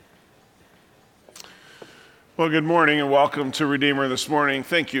Well, good morning and welcome to Redeemer this morning.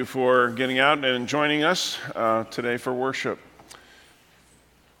 Thank you for getting out and joining us today for worship.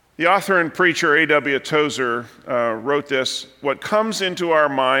 The author and preacher A.W. Tozer wrote this: "What comes into our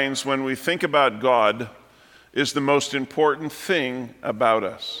minds when we think about God is the most important thing about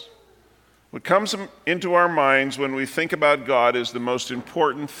us." What comes into our minds when we think about God is the most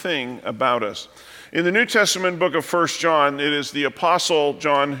important thing about us. In the New Testament book of 1 John, it is the Apostle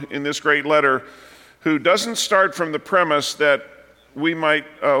John in this great letter who doesn't start from the premise that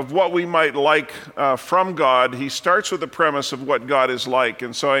what we might like from God. He starts with the premise of what God is like.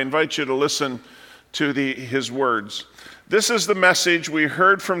 And so I invite you to listen to his words. "This is the message we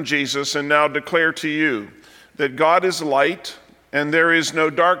heard from Jesus and now declare to you, that God is light and there is no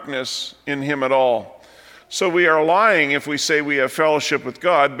darkness in him at all. So we are lying if we say we have fellowship with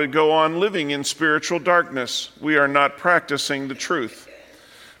God, but go on living in spiritual darkness. We are not practicing the truth.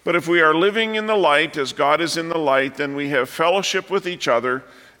 But if we are living in the light as God is in the light, then we have fellowship with each other,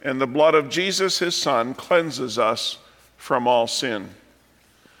 and the blood of Jesus, his Son, cleanses us from all sin."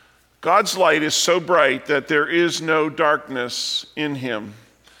 God's light is so bright that there is no darkness in him.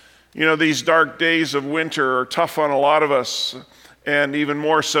 You know, these dark days of winter are tough on a lot of us, and even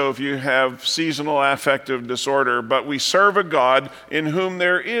more so if you have seasonal affective disorder. But we serve a God in whom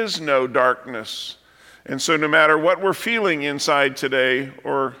there is no darkness. And so no matter what we're feeling inside today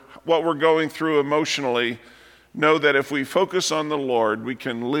or what we're going through emotionally, know that if we focus on the Lord, we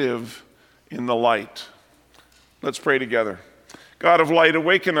can live in the light. Let's pray together. God of light,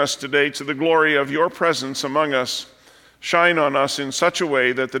 awaken us today to the glory of your presence among us. Shine on us in such a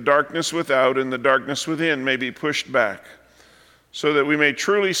way that the darkness without and the darkness within may be pushed back, so that we may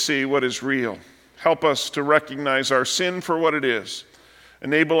truly see what is real. Help us to recognize our sin for what it is.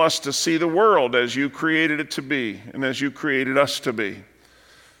 Enable us to see the world as you created it to be and as you created us to be.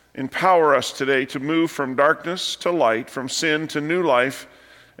 Empower us today to move from darkness to light, from sin to new life,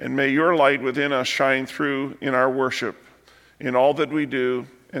 and may your light within us shine through in our worship, in all that we do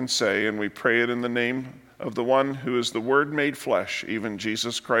and say. And we pray it in the name of the one who is the Word made flesh, even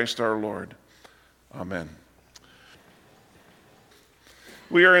Jesus Christ our Lord. Amen.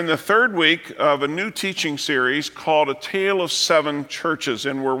 We are in the third week of a new teaching series called A Tale of Seven Churches,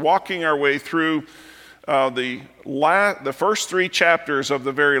 and we're walking our way through the first three chapters of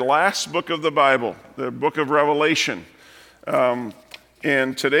the very last book of the Bible, the book of Revelation.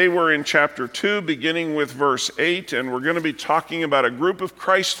 And today we're in chapter 2, beginning with verse 8, and we're going to be talking about a group of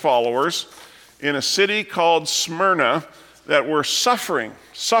Christ followers in a city called Smyrna that were suffering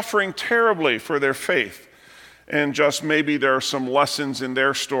terribly for their faith. And just maybe there are some lessons in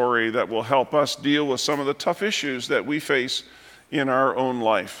their story that will help us deal with some of the tough issues that we face in our own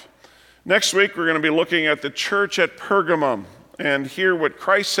life. Next week, we're going to be looking at the church at Pergamum and hear what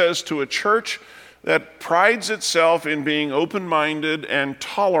Christ says to a church that prides itself in being open-minded and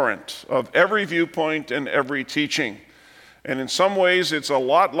tolerant of every viewpoint and every teaching. And in some ways, it's a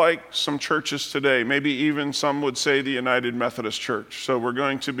lot like some churches today. Maybe even some would say the United Methodist Church. So we're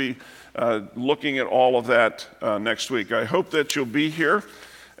going to be looking at all of that next week. I hope that you'll be here.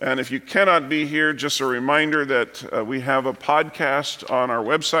 And if you cannot be here, just a reminder that we have a podcast on our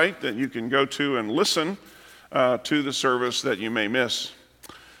website that you can go to and listen to the service that you may miss.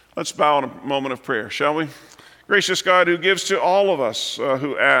 Let's bow in a moment of prayer, shall we? Gracious God, who gives to all of us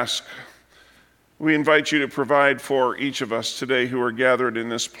who ask, we invite you to provide for each of us today who are gathered in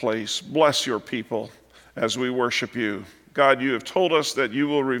this place. Bless your people as we worship you. God, you have told us that you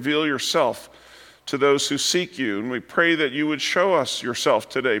will reveal yourself to those who seek you, and we pray that you would show us yourself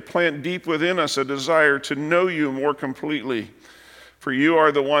today. Plant deep within us a desire to know you more completely, for you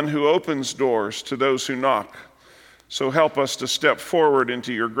are the one who opens doors to those who knock. So help us to step forward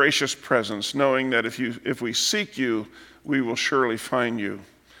into your gracious presence, knowing that if we seek you, we will surely find you.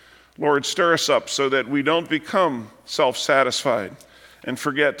 Lord, stir us up so that we don't become self-satisfied and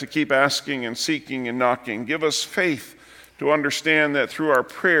forget to keep asking and seeking and knocking. Give us faith to understand that through our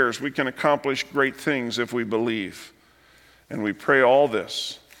prayers we can accomplish great things if we believe. And we pray all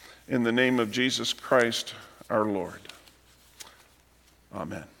this in the name of Jesus Christ our Lord.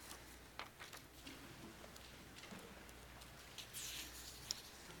 Amen.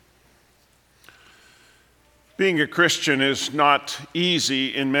 Being a Christian is not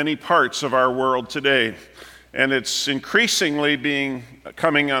easy in many parts of our world today, and it's increasingly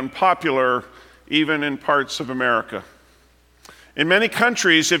becoming unpopular even in parts of America. In many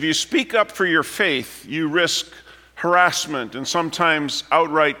countries, if you speak up for your faith, you risk harassment and sometimes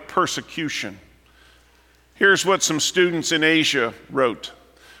outright persecution. Here's what some students in Asia wrote.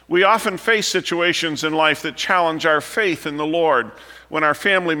 We often face situations in life that challenge our faith in the Lord when our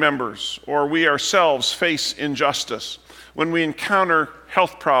family members or we ourselves face injustice, when we encounter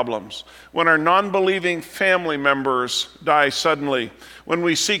health problems, when our non-believing family members die suddenly, when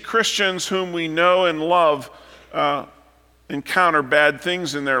we see Christians whom we know and love encounter bad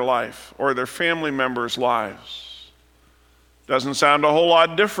things in their life or their family members' lives. Doesn't sound a whole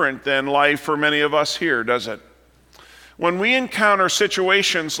lot different than life for many of us here, does it? When we encounter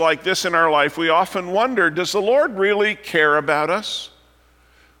situations like this in our life, we often wonder, does the Lord really care about us?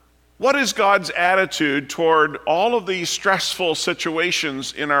 What is God's attitude toward all of these stressful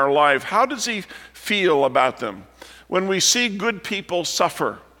situations in our life? How does he feel about them? When we see good people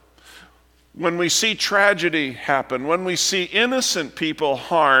suffer, when we see tragedy happen, when we see innocent people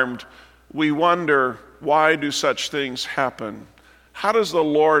harmed, we wonder, why do such things happen? How does the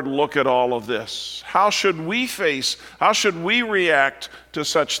Lord look at all of this? How should we react to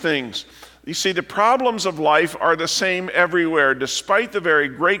such things? You see, the problems of life are the same everywhere, despite the very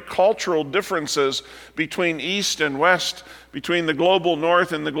great cultural differences between East and West, between the global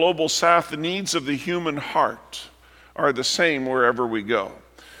North and the global South. The needs of the human heart are the same wherever we go.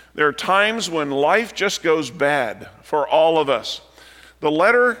 There are times when life just goes bad for all of us. The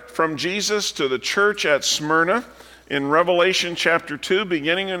letter from Jesus to the church at Smyrna in Revelation chapter 2,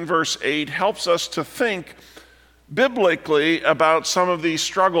 beginning in verse 8, helps us to think biblically about some of these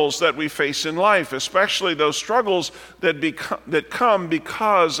struggles that we face in life, especially those struggles that come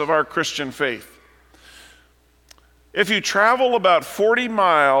because of our Christian faith. If you travel about 40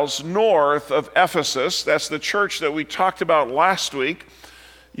 miles north of Ephesus, that's the church that we talked about last week,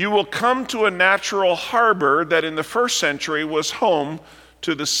 you will come to a natural harbor that in the first century was home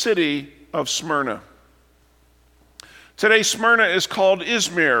to the city of Smyrna. Today, Smyrna is called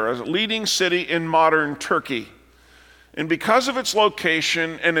Izmir, a leading city in modern Turkey. And because of its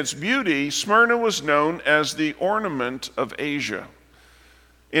location and its beauty, Smyrna was known as the ornament of Asia.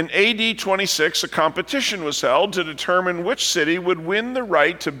 In AD 26, a competition was held to determine which city would win the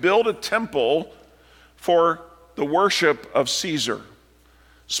right to build a temple for the worship of Caesar.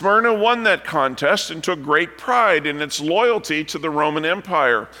 Smyrna won that contest and took great pride in its loyalty to the Roman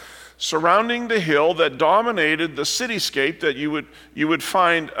Empire. Surrounding the hill that dominated the cityscape, that you would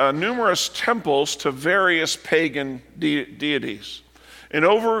find numerous temples to various pagan deities. And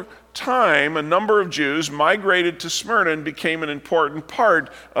over time, a number of Jews migrated to Smyrna and became an important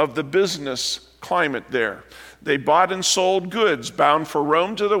part of the business climate there. They bought and sold goods bound for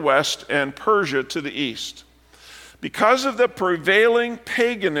Rome to the west and Persia to the east. Because of the prevailing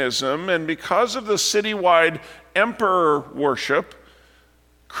paganism and because of the citywide emperor worship,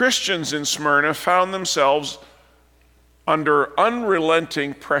 Christians in Smyrna found themselves under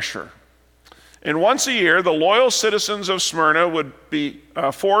unrelenting pressure. And once a year, the loyal citizens of Smyrna would be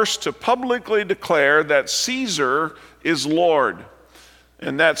forced to publicly declare that Caesar is Lord.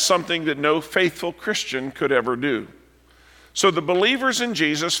 And that's something that no faithful Christian could ever do. So the believers in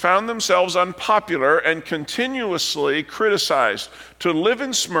Jesus found themselves unpopular and continuously criticized. To live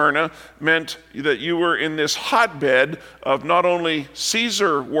in Smyrna meant that you were in this hotbed of not only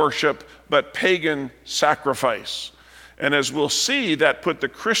Caesar worship, but pagan sacrifice. And as we'll see, that put the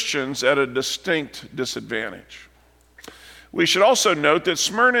Christians at a distinct disadvantage. We should also note that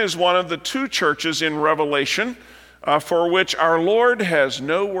Smyrna is one of the two churches in Revelation for which our Lord has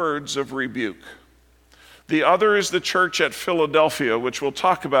no words of rebuke. The other is the church at Philadelphia, which we'll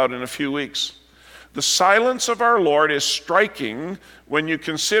talk about in a few weeks. The silence of our Lord is striking when you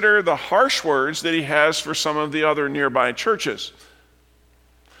consider the harsh words that he has for some of the other nearby churches.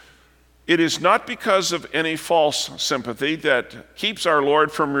 It is not because of any false sympathy that keeps our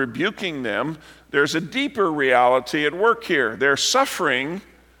Lord from rebuking them. There's a deeper reality at work here. Their suffering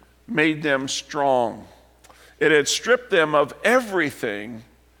made them strong. It had stripped them of everything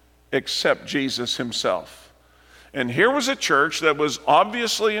except Jesus himself. And here was a church that was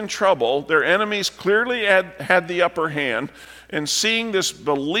obviously in trouble. Their enemies clearly had the upper hand. And seeing this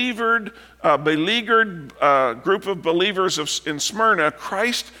beleaguered group of believers in Smyrna,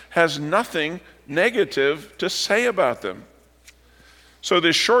 Christ has nothing negative to say about them. So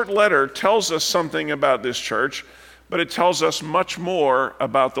this short letter tells us something about this church, but it tells us much more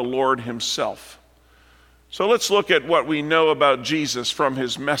about the Lord himself. So let's look at what we know about Jesus from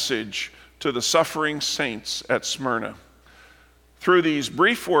his message to the suffering saints at Smyrna. Through these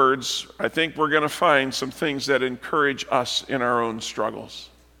brief words, I think we're going to find some things that encourage us in our own struggles.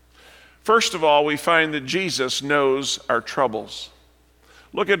 First of all, we find that Jesus knows our troubles.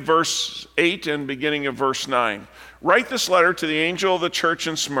 Look at verse 8 and beginning of verse 9. Write this letter to the angel of the church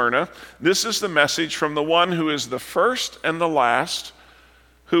in Smyrna. This is the message from the one who is the first and the last,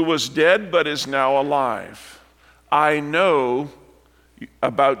 who was dead but is now alive. I know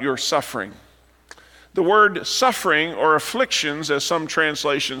about your suffering. The word suffering or afflictions, as some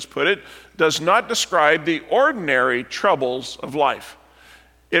translations put it, does not describe the ordinary troubles of life.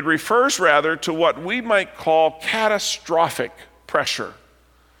 It refers rather to what we might call catastrophic pressure.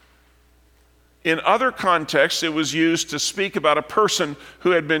 In other contexts, it was used to speak about a person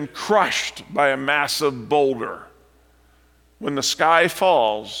who had been crushed by a massive boulder. When the sky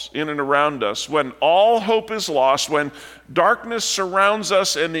falls in and around us, when all hope is lost, when darkness surrounds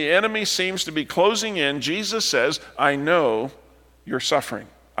us and the enemy seems to be closing in, Jesus says, I know your suffering.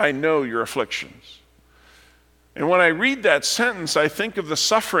 I know your afflictions. And when I read that sentence, I think of the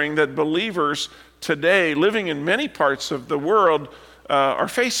suffering that believers today, living in many parts of the world, are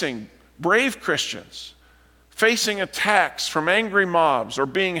facing. Brave Christians facing attacks from angry mobs or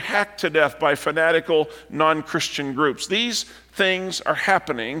being hacked to death by fanatical non-Christian groups. These things are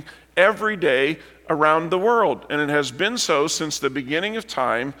happening every day around the world, and it has been so since the beginning of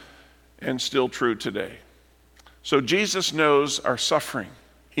time and still true today. So Jesus knows our suffering.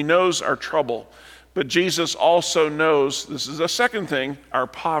 He knows our trouble. But Jesus also knows, this is the second thing, our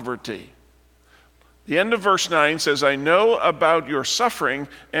poverty. The end of verse 9 says, I know about your suffering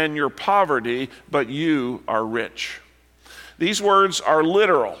and your poverty, but you are rich. These words are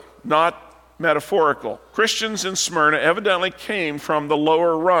literal, not metaphorical. Christians in Smyrna evidently came from the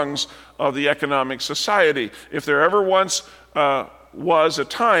lower rungs of the economic society. If there ever once was a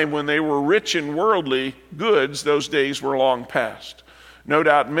time when they were rich in worldly goods, those days were long past. No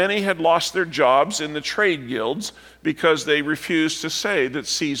doubt many had lost their jobs in the trade guilds because they refused to say that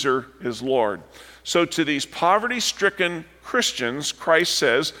Caesar is Lord. So to these poverty-stricken Christians, Christ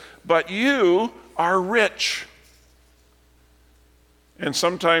says, but you are rich. And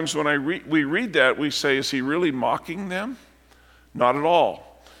sometimes when we read that, we say, is he really mocking them? Not at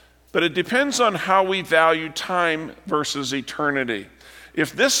all. But it depends on how we value time versus eternity.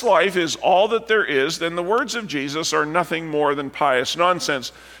 If this life is all that there is, then the words of Jesus are nothing more than pious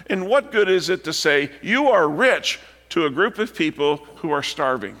nonsense. And what good is it to say, you are rich, to a group of people who are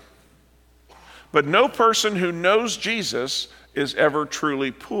starving? But no person who knows Jesus is ever truly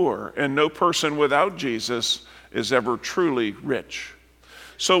poor, and no person without Jesus is ever truly rich.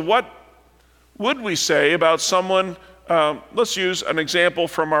 So what would we say about someone, let's use an example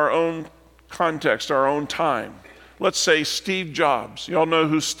from our own context, our own time. Let's say Steve Jobs. You all know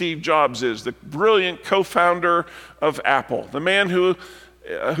who Steve Jobs is, the brilliant co-founder of Apple, the man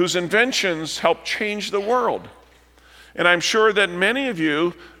whose inventions helped change the world. And I'm sure that many of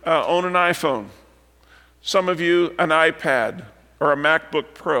you own an iPhone, some of you an iPad or a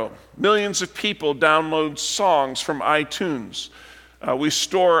MacBook Pro. Millions of people download songs from iTunes. We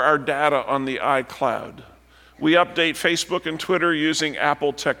store our data on the iCloud. We update Facebook and Twitter using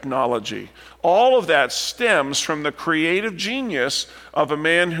Apple technology. All of that stems from the creative genius of a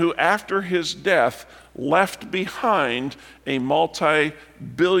man who, after his death, left behind a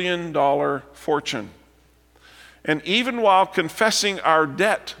multi-billion-dollar fortune. And even while confessing our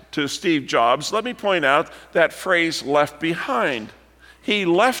debt to Steve Jobs, let me point out that phrase, left behind. He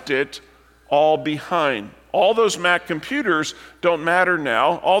left it all behind. All those Mac computers don't matter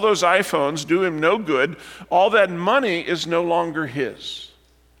now. All those iPhones do him no good. All that money is no longer his.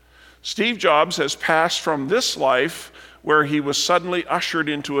 Steve Jobs has passed from this life where he was suddenly ushered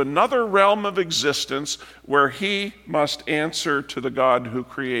into another realm of existence where he must answer to the God who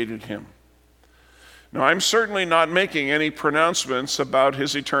created him. Now, I'm certainly not making any pronouncements about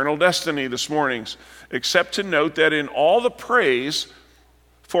his eternal destiny this morning, except to note that in all the praise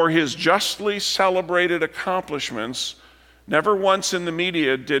for his justly celebrated accomplishments, never once in the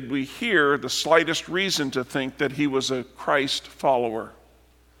media did we hear the slightest reason to think that he was a Christ follower.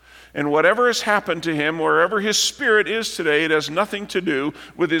 And whatever has happened to him, wherever his spirit is today, it has nothing to do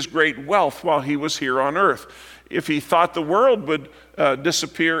with his great wealth while he was here on earth. If he thought the world would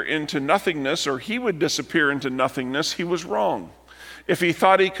disappear into nothingness, or he would disappear into nothingness, he was wrong. If he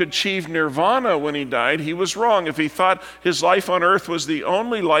thought he could achieve nirvana when he died, he was wrong. If he thought his life on earth was the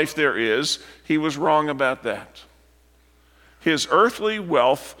only life there is, he was wrong about that. His earthly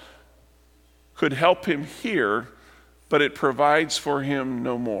wealth could help him here, but it provides for him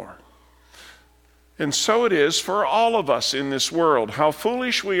no more. And so it is for all of us in this world. How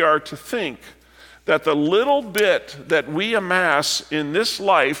foolish we are to think that the little bit that we amass in this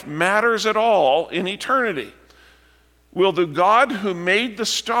life matters at all in eternity. Will the God who made the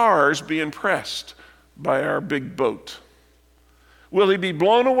stars be impressed by our big boat? Will he be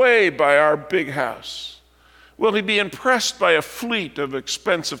blown away by our big house? Will he be impressed by a fleet of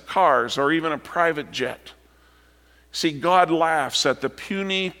expensive cars or even a private jet? See, God laughs at the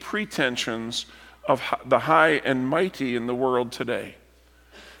puny pretensions of the high and mighty in the world today,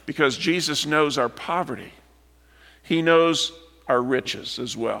 because Jesus knows our poverty. He knows our riches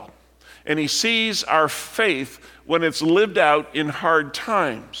as well. And he sees our faith when it's lived out in hard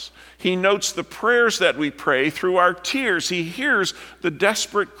times. He notes the prayers that we pray through our tears. He hears the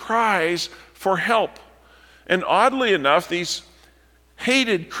desperate cries for help. And oddly enough, these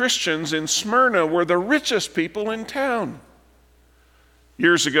hated Christians in Smyrna were the richest people in town.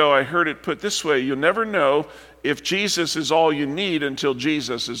 Years ago, I heard it put this way: you'll never know if Jesus is all you need until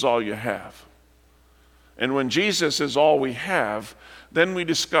Jesus is all you have. And when Jesus is all we have, then we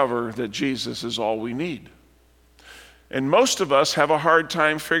discover that Jesus is all we need. And most of us have a hard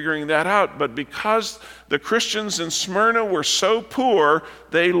time figuring that out, but because the Christians in Smyrna were so poor,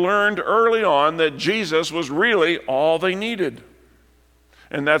 they learned early on that Jesus was really all they needed.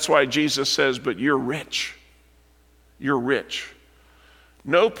 And that's why Jesus says, but you're rich. You're rich.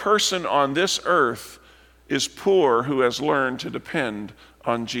 No person on this earth is poor who has learned to depend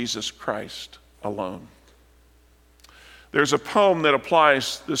on Jesus Christ alone. There's a poem that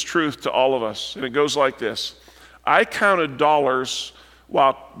applies this truth to all of us, and it goes like this: I counted dollars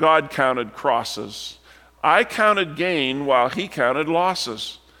while God counted crosses. I counted gain while he counted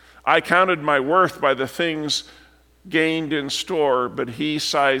losses. I counted my worth by the things gained in store, but he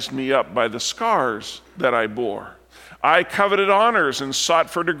sized me up by the scars that I bore. I coveted honors and sought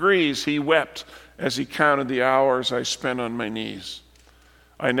for degrees. He wept as he counted the hours I spent on my knees.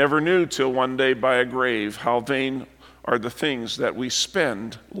 I never knew till one day by a grave how vain are the things that we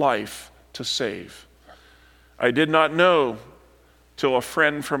spend life to save. I did not know till a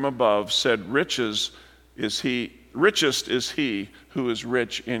friend from above said, richest is he who is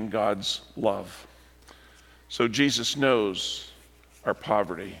rich in God's love. So Jesus knows our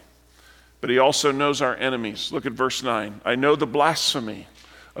poverty, but he also knows our enemies. Look at verse 9. I know the blasphemy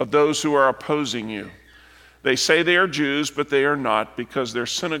of those who are opposing you. They say they are Jews, but they are not, because their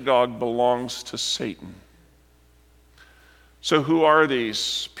synagogue belongs to Satan. So who are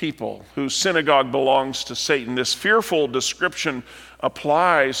these people whose synagogue belongs to Satan? This fearful description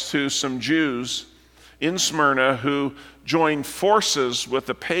applies to some Jews in Smyrna who joined forces with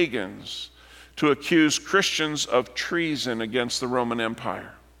the pagans to accuse Christians of treason against the Roman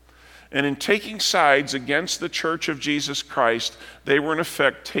Empire. And in taking sides against the Church of Jesus Christ, they were in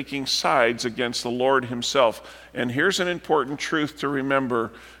effect taking sides against the Lord himself. And here's an important truth to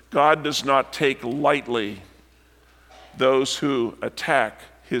remember: God does not take lightly those who attack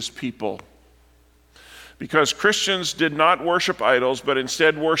his people. Because Christians did not worship idols, but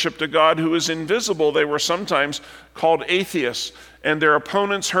instead worshiped a God who is invisible, they were sometimes called atheists, and their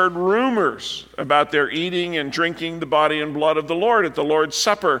opponents heard rumors about their eating and drinking the body and blood of the Lord at the Lord's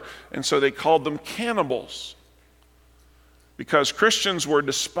Supper, and so they called them cannibals. Because Christians were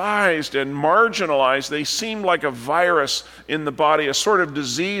despised and marginalized, they seemed like a virus in the body, a sort of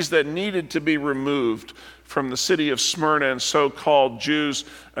disease that needed to be removed from the city of Smyrna, and so-called Jews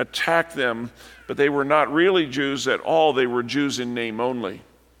attacked them, but they were not really Jews at all. They were Jews in name only.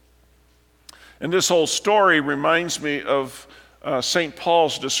 And this whole story reminds me of St.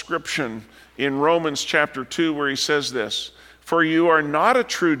 Paul's description in Romans chapter 2, where he says this: for you are not a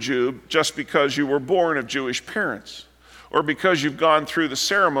true Jew just because you were born of Jewish parents, or because you've gone through the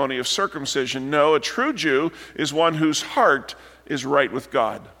ceremony of circumcision. No, a true Jew is one whose heart is right with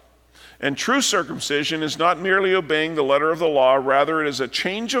God. And true circumcision is not merely obeying the letter of the law, rather it is a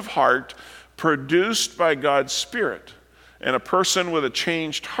change of heart produced by God's Spirit. And a person with a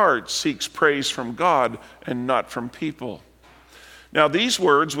changed heart seeks praise from God and not from people. Now, these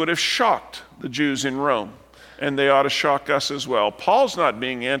words would have shocked the Jews in Rome, and they ought to shock us as well. Paul's not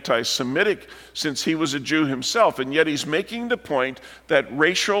being anti-Semitic since he was a Jew himself, and yet he's making the point that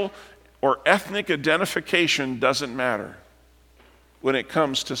racial or ethnic identification doesn't matter when it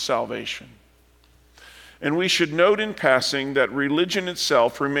comes to salvation. And we should note in passing that religion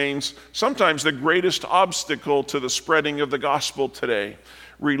itself remains sometimes the greatest obstacle to the spreading of the gospel today.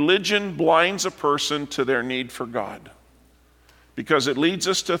 Religion blinds a person to their need for God, because it leads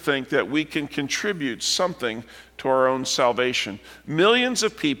us to think that we can contribute something to our own salvation. Millions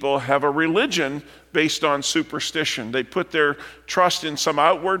of people have a religion based on superstition. They put their trust in some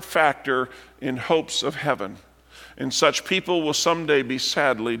outward factor in hopes of heaven. And such people will someday be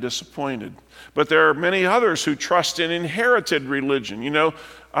sadly disappointed. But there are many others who trust in inherited religion. You know,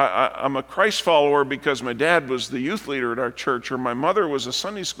 I'm a Christ follower because my dad was the youth leader at our church, or my mother was a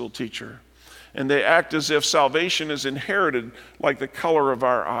Sunday school teacher. And they act as if salvation is inherited like the color of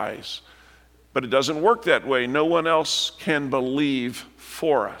our eyes. But it doesn't work that way. No one else can believe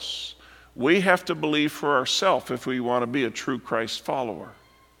for us. We have to believe for ourselves if we want to be a true Christ follower.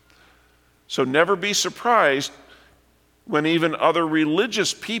 So never be surprised when even other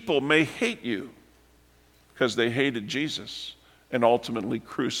religious people may hate you because they hated Jesus and ultimately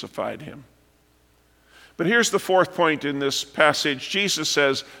crucified him. But here's the fourth point in this passage. Jesus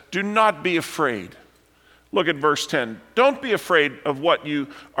says, do not be afraid. Look at verse 10. Don't be afraid of what you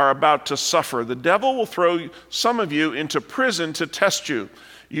are about to suffer. The devil will throw some of you into prison to test you.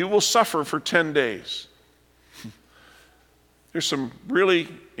 You will suffer for 10 days. There's some really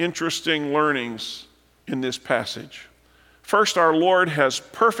interesting learnings in this passage. First, our Lord has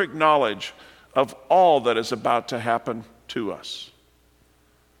perfect knowledge of all that is about to happen to us.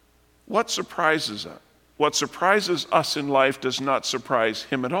 What surprises us? What surprises us in life does not surprise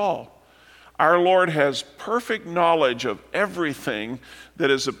him at all. Our Lord has perfect knowledge of everything that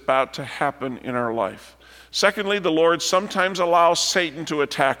is about to happen in our life. Secondly, the Lord sometimes allows Satan to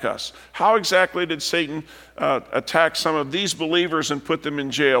attack us. How exactly did Satan attack some of these believers and put them in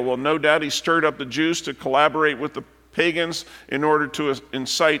jail? Well, no doubt he stirred up the Jews to collaborate with the pagans in order to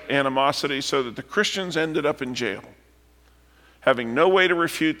incite animosity so that the Christians ended up in jail, having no way to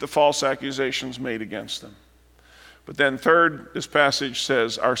refute the false accusations made against them. But then third, this passage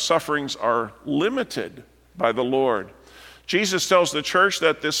says our sufferings are limited by the Lord. Jesus tells the church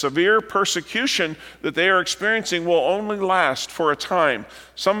that the severe persecution that they are experiencing will only last for a time.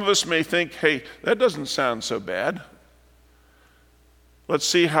 Some of us may think, hey, that doesn't sound so bad. Let's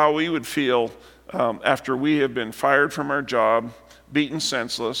see how we would feel after we have been fired from our job, beaten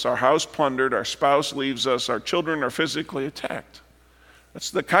senseless, our house plundered, our spouse leaves us, our children are physically attacked.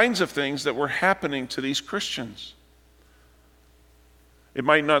 That's the kinds of things that were happening to these Christians. It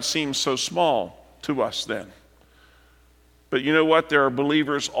might not seem so small to us then. But you know what? There are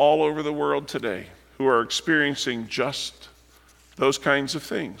believers all over the world today who are experiencing just those kinds of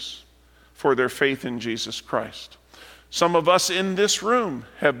things for their faith in Jesus Christ. Some of us in this room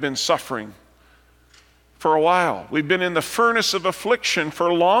have been suffering for a while. We've been in the furnace of affliction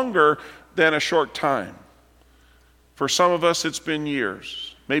for longer than a short time. For some of us, it's been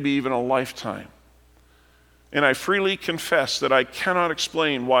years, maybe even a lifetime. And I freely confess that I cannot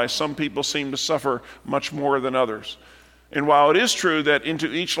explain why some people seem to suffer much more than others. And while it is true that into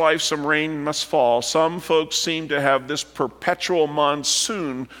each life some rain must fall, some folks seem to have this perpetual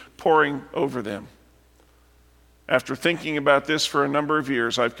monsoon pouring over them. After thinking about this for a number of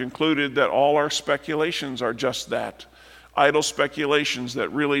years, I've concluded that all our speculations are just that, idle speculations that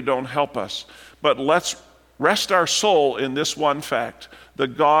really don't help us. But let's rest our soul in this one fact: the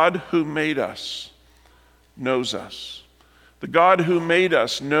God who made us knows us. The God who made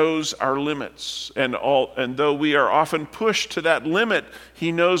us knows our limits, and though we are often pushed to that limit,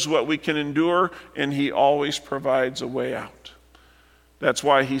 he knows what we can endure, and he always provides a way out. That's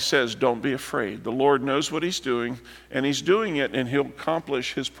why he says, don't be afraid. The Lord knows what he's doing, and he's doing it, and he'll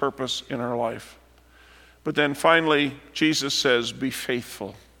accomplish his purpose in our life. But then finally, Jesus says, be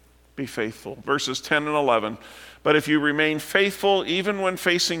faithful. Be faithful. Verses 10 and 11. But if you remain faithful, even when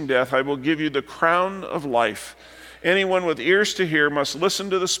facing death, I will give you the crown of life. Anyone with ears to hear must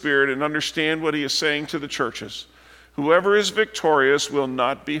listen to the Spirit and understand what he is saying to the churches. Whoever is victorious will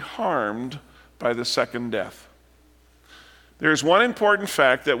not be harmed by the second death. There's one important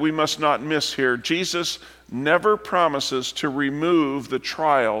fact that we must not miss here. Jesus never promises to remove the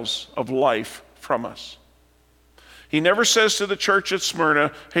trials of life from us. He never says to the church at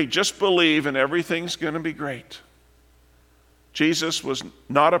Smyrna, hey, just believe and everything's going to be great. Jesus was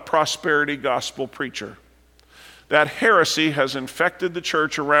not a prosperity gospel preacher. That heresy has infected the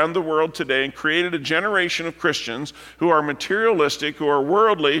church around the world today and created a generation of Christians who are materialistic, who are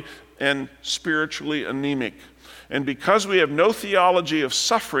worldly, and spiritually anemic. And because we have no theology of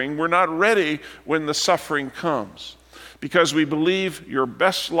suffering, we're not ready when the suffering comes. Because we believe your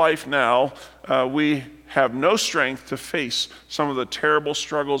best life now, we have no strength to face some of the terrible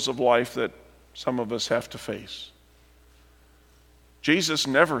struggles of life that some of us have to face. Jesus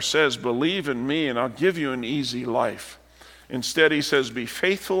never says, believe in me and I'll give you an easy life. Instead, he says, be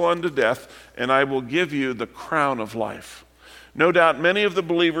faithful unto death and I will give you the crown of life. No doubt many of the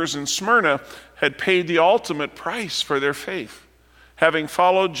believers in Smyrna had paid the ultimate price for their faith. Having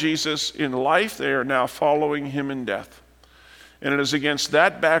followed Jesus in life, they are now following him in death. And it is against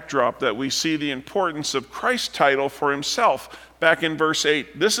that backdrop that we see the importance of Christ's title for himself. Back in verse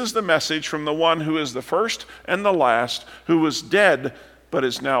 8, this is the message from the one who is the first and the last, who was dead but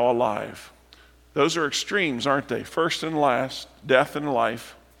is now alive. Those are extremes, aren't they? First and last, death and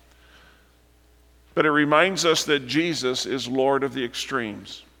life. But it reminds us that Jesus is Lord of the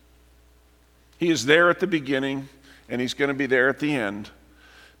extremes. He is there at the beginning, and he's going to be there at the end.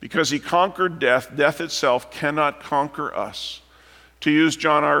 Because he conquered death, death itself cannot conquer us. To use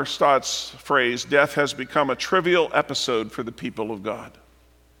John R. Stott's phrase, death has become a trivial episode for the people of God.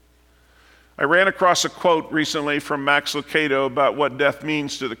 I ran across a quote recently from Max Lucado about what death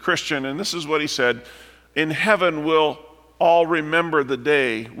means to the Christian, and this is what he said: "In heaven we'll all remember the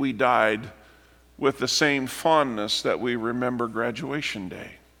day we died with the same fondness that we remember graduation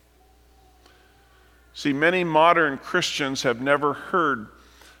day." See, many modern Christians have never heard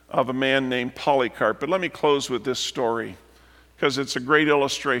of a man named Polycarp, but let me close with this story because it's a great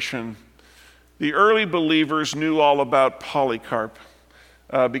illustration. The early believers knew all about Polycarp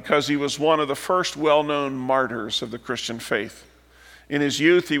because he was one of the first well-known martyrs of the Christian faith. In his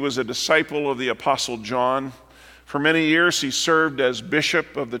youth, he was a disciple of the Apostle John. For many years, he served as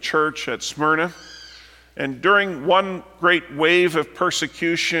bishop of the church at Smyrna. And during one great wave of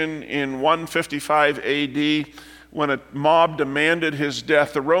persecution in 155 AD, when a mob demanded his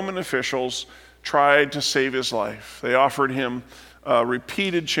death, the Roman officials tried to save his life. They offered him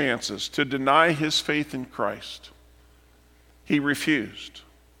repeated chances to deny his faith in Christ. He refused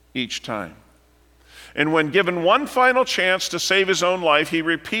each time. And when given one final chance to save his own life, he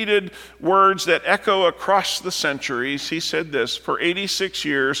repeated words that echo across the centuries. He said this: "For 86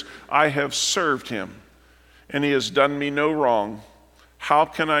 years I have served him, and he has done me no wrong. How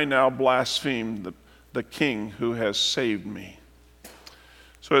can I now blaspheme the king who has saved me?"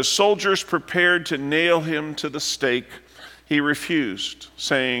 So as soldiers prepared to nail him to the stake, he refused,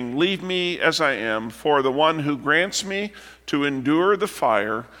 saying, "Leave me as I am, for the one who grants me to endure the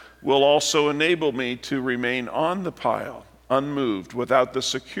fire will also enable me to remain on the pile, unmoved, without the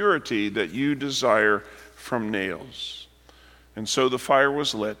security that you desire from nails." And so the fire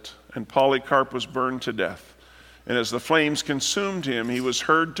was lit, and Polycarp was burned to death. And as the flames consumed him, he was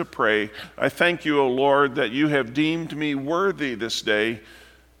heard to pray, "I thank you, O Lord, that you have deemed me worthy this day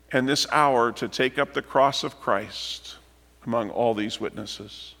and this hour to take up the cross of Christ among all these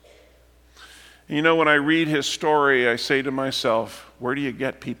witnesses." And you know, when I read his story, I say to myself, where do you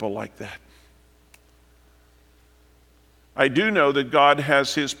get people like that? I do know that God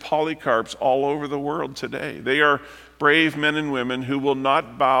has his Polycarps all over the world today. They are brave men and women who will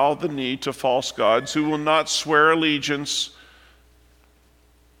not bow the knee to false gods, who will not swear allegiance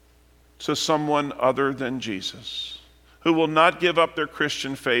to someone other than Jesus, who will not give up their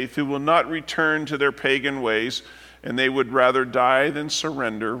Christian faith, who will not return to their pagan ways, and they would rather die than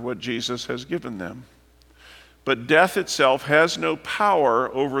surrender what Jesus has given them. But death itself has no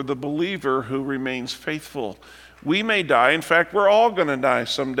power over the believer who remains faithful. We may die. In fact, we're all going to die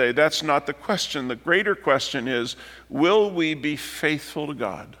someday. That's not the question. The greater question is, will we be faithful to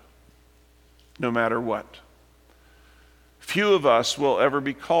God no matter what? Few of us will ever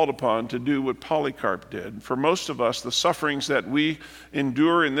be called upon to do what Polycarp did. For most of us, the sufferings that we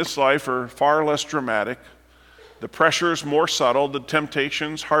endure in this life are far less dramatic. The pressure is more subtle, the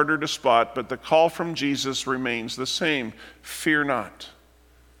temptation's harder to spot, but the call from Jesus remains the same. Fear not.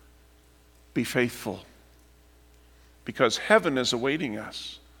 Be faithful. Because heaven is awaiting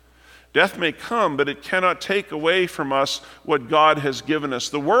us. Death may come, but it cannot take away from us what God has given us.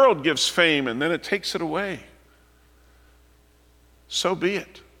 The world gives fame, and then it takes it away. So be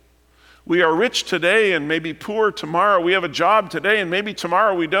it. We are rich today and maybe poor tomorrow. We have a job today and maybe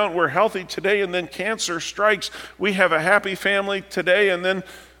tomorrow we don't. We're healthy today and then cancer strikes. We have a happy family today and then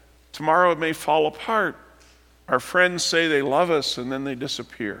tomorrow it may fall apart. Our friends say they love us and then they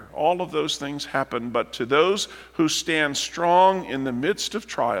disappear. All of those things happen, but to those who stand strong in the midst of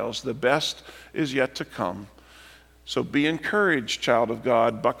trials, the best is yet to come. So be encouraged, child of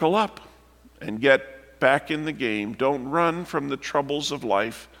God. Buckle up and get back in the game. Don't run from the troubles of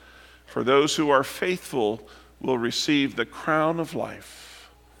life. For those who are faithful will receive the crown of life,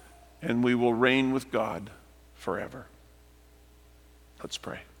 and we will reign with God forever. Let's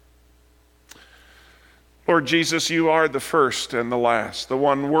pray. Lord Jesus, you are the first and the last, the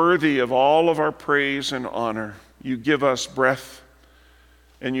one worthy of all of our praise and honor. You give us breath,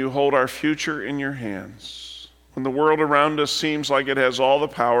 and you hold our future in your hands. When the world around us seems like it has all the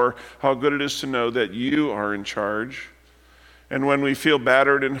power, how good it is to know that you are in charge. And when we feel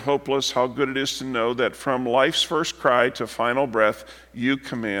battered and hopeless, how good it is to know that from life's first cry to final breath, you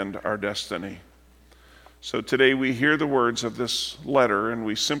command our destiny. So today we hear the words of this letter and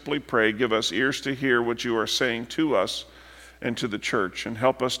we simply pray, give us ears to hear what you are saying to us and to the church, and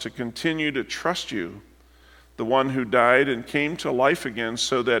help us to continue to trust you, the one who died and came to life again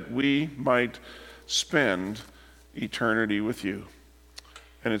so that we might spend eternity with you.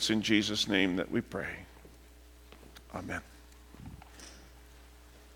 And it's in Jesus' name that we pray. Amen.